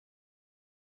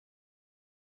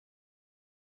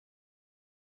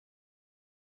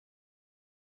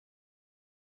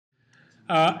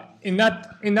In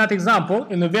that example,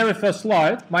 in the very first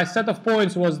slide, my set of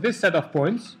points was this set of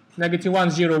points, negative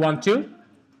 1, 0, 1, 2.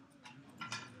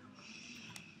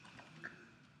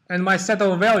 And my set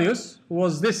of values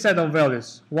was this set of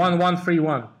values, 1, 1, 3,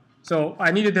 1. So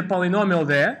I needed a polynomial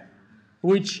there,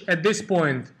 which at this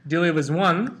point delivers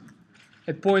 1,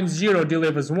 at point 0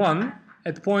 delivers 1,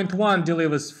 at point 1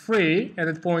 delivers 3, and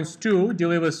at point 2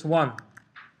 delivers 1.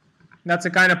 That's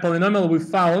the kind of polynomial we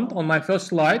found on my first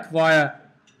slide via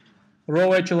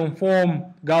row echelon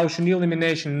form, Gaussian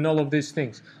elimination, and all of these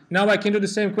things. Now I can do the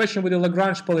same question with the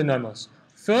Lagrange polynomials.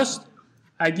 First,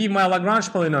 I give my Lagrange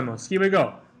polynomials. Here we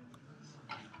go.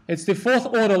 It's the fourth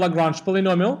order Lagrange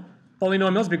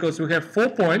polynomials because we have 4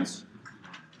 points.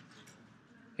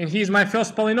 And here's my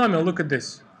first polynomial. Look at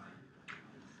this.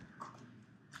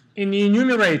 In the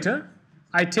enumerator,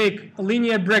 I take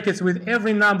linear brackets with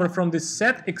every number from this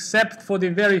set except for the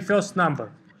very first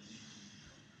number.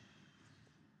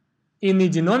 In the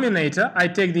denominator, I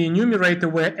take the enumerator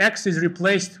where x is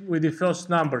replaced with the first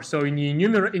number. So in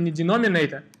the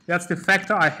denominator, that's the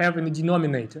factor I have in the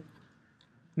denominator.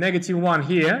 Negative 1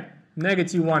 here,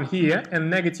 negative 1 here, and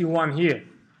negative 1 here.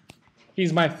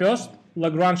 Here's my first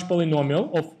Lagrange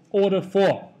polynomial of order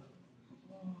 4.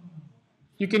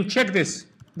 You can check this,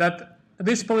 that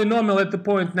this polynomial at the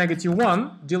point negative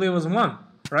 1 delivers 1,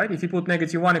 right? If you put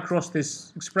negative 1 across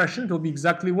this expression, it will be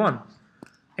exactly 1.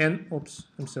 And, oops,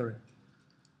 I'm sorry.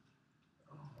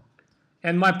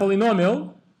 And my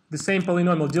polynomial, the same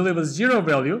polynomial, delivers 0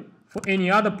 value for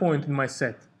any other point in my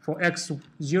set, for x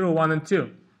 0, 1, and 2.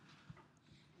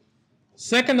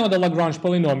 Second order Lagrange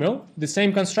polynomial, the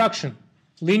same construction.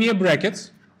 Linear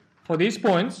brackets for these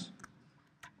points,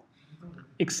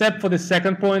 except for the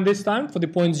second point this time, for the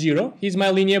point 0. Here's my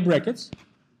linear brackets.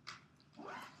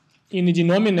 In the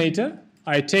denominator,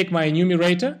 I take my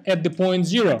enumerator at the point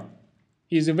 0.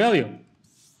 Here's the value.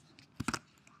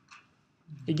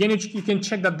 Again, you can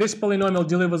check that this polynomial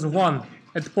delivers 1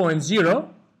 at point 0.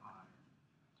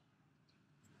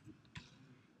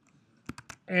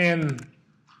 And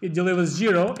it delivers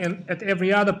 0 and at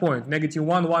every other point, negative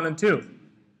 1, 1, and 2.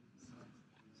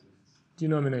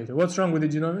 Denominator. What's wrong with the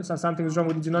denominator? Something is wrong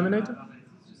with the denominator?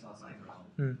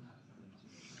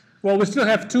 Well, we still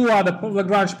have 2 other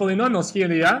Lagrange polynomials. Here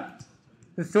they are.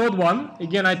 The third one,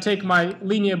 again, I take my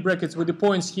linear brackets with the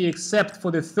points here except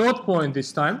for the third point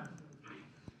this time.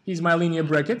 Here's my linear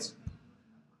brackets.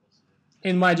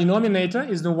 And my denominator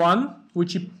is the one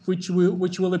which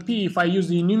will appear if I use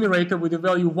the enumerator with the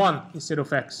value 1 instead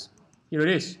of x. Here it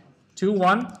is. 2,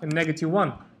 1, and negative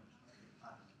 1.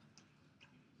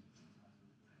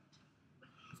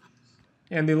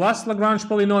 And the last Lagrange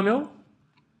polynomial,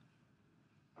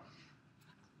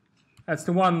 that's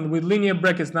the one with linear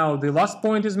brackets. Now the last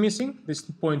point is missing. This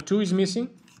point 2 is missing.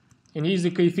 And here's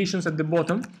the coefficients at the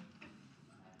bottom.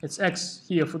 It's x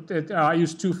here. I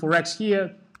use 2 for x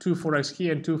here, 2 for x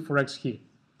here, and 2 for x here.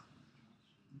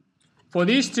 For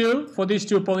these two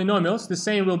polynomials, the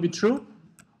same will be true.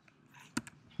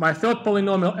 My third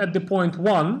polynomial at the point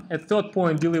 1, at third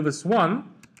point delivers 1.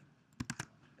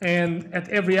 And at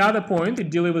every other point, it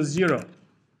delivers 0.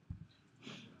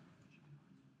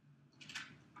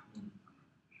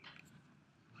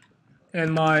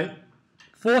 And my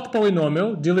fourth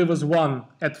polynomial delivers 1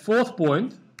 at fourth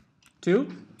point,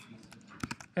 2.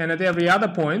 And at every other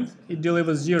point, it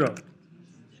delivers 0.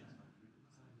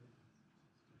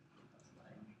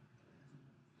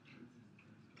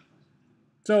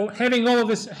 So having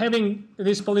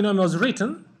these polynomials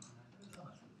written,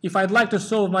 if I'd like to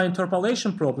solve my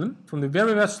interpolation problem from the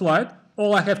very first slide,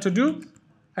 all I have to do,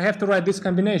 I have to write this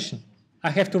combination. I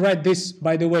have to write this,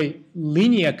 by the way,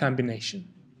 linear combination.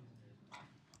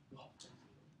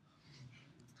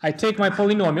 I take my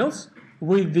polynomials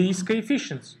with these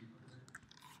coefficients.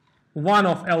 1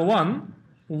 of L1,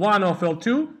 1 of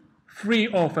L2, 3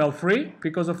 of L3,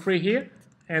 because of 3 here,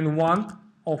 and 1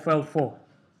 of L4.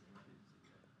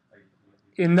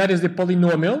 And that is the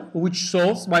polynomial which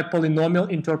solves my polynomial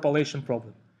interpolation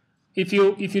problem. If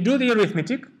you do the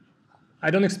arithmetic, I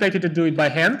don't expect you to do it by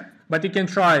hand, but you can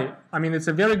try. I mean, it's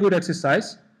a very good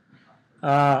exercise.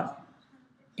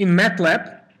 In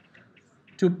MATLAB,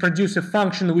 to produce a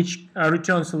function which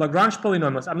returns Lagrange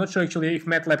polynomials. I'm not sure actually if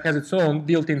MATLAB has its own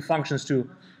built-in functions to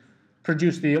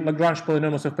produce the Lagrange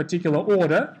polynomials of particular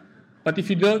order. But if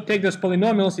you take those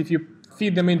polynomials, if you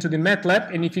feed them into the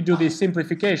MATLAB, and if you do these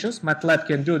simplifications, MATLAB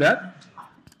can do that.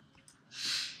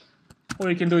 Or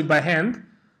you can do it by hand.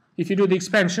 If you do the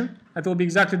expansion, that will be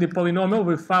exactly the polynomial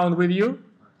we found with you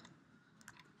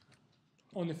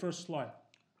on the first slide.